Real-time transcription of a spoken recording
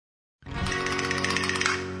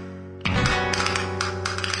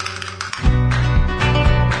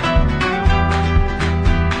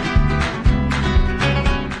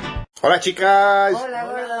Hola chicas. Hola,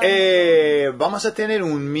 hola. Vamos a tener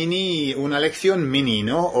una lección mini,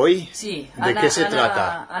 ¿no? Hoy. Sí. ¿De qué se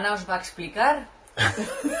trata? Ana os va a explicar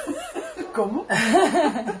 ¿Cómo?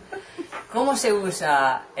 cómo se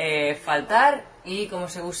usa faltar y cómo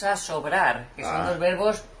se usa sobrar, que son dos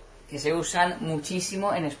verbos que se usan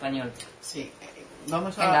muchísimo en español. Sí.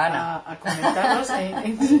 Vamos Venga, Ana. a comentarlos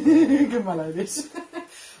en... Qué mala eres.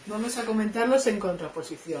 Vamos a comentarlos en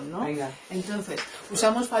contraposición, ¿no? Venga. Entonces,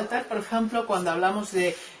 usamos faltar, por ejemplo, cuando hablamos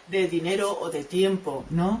de dinero o de tiempo,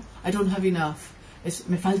 ¿no? I don't have enough.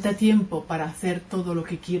 Me falta tiempo para hacer todo lo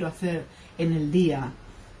que quiero hacer en el día,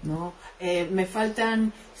 ¿no? Me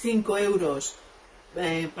faltan 5 euros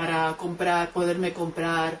para poderme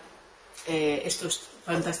comprar estos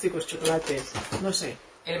fantásticos chocolates. No sé.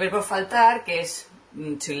 El verbo faltar, que es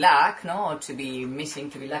to lack, ¿no? O to be missing,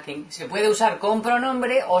 to be lacking, se puede usar con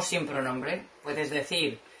pronombre o sin pronombre. Puedes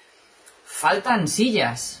decir, faltan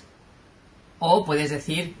sillas. O puedes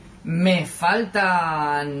decir, me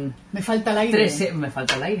falta el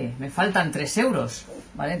aire. Me faltan 3 euros.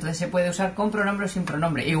 ¿Vale? Entonces se puede usar con pronombre o sin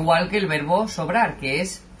pronombre. Igual que el verbo sobrar, que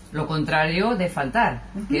es lo contrario de faltar,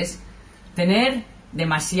 que es tener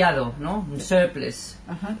demasiado, ¿no? Un surplus.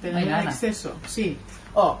 Ajá, tener en exceso, sí.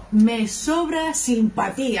 O me sobra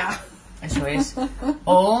simpatía. Eso es.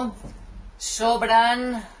 O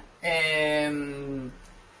sobran...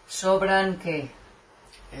 ¿sobran qué?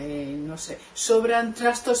 No sé. Sobran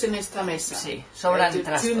trastos en esta mesa. Sí, sobran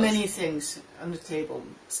trastos. Too many things on the table.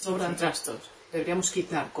 Sobran trastos. Deberíamos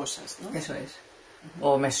quitar cosas, ¿no? Eso es.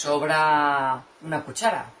 O me sobra una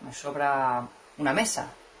cuchara, me sobra una mesa,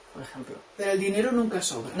 por ejemplo. Pero el dinero nunca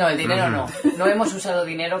sobra. No, el dinero no. No hemos usado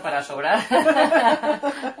dinero para sobrar.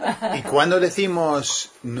 Y cuando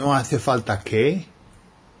decimos no hace falta qué,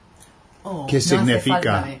 ¿qué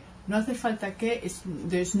significa? No hace falta que,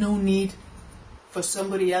 there's no need for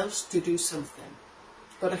somebody else to do something.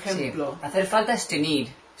 Por ejemplo... Sí. Hacer falta es to need.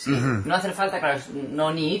 Sí. No hacer falta, claro, es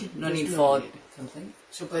no need for something.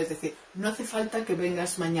 Eso puedes decir, no hace falta que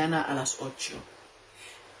vengas mañana a las 8.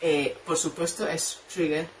 Por supuesto es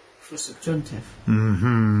trigger for subjunctive.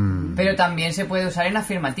 Pero también se puede usar en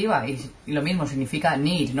afirmativa y lo mismo, significa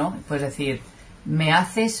need, ¿no? Puedes decir, me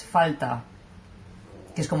haces falta,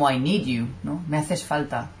 que es como I need you, ¿no? Me haces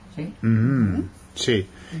falta, ¿sí? Sí.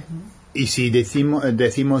 Y si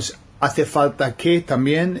decimos hace falta que,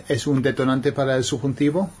 también es un detonante para el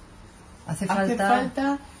subjuntivo. Hace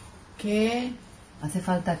falta que... ¿Hace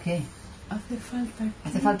falta qué?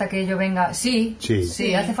 ¿Hace falta que yo venga? Sí.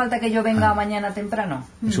 ¿Hace falta que yo venga mañana temprano?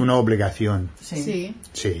 Es una obligación. Sí.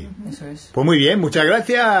 Eso es. Pues muy bien, muchas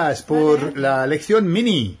gracias por la lección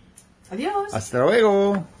mini. Adiós. Hasta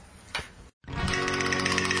luego.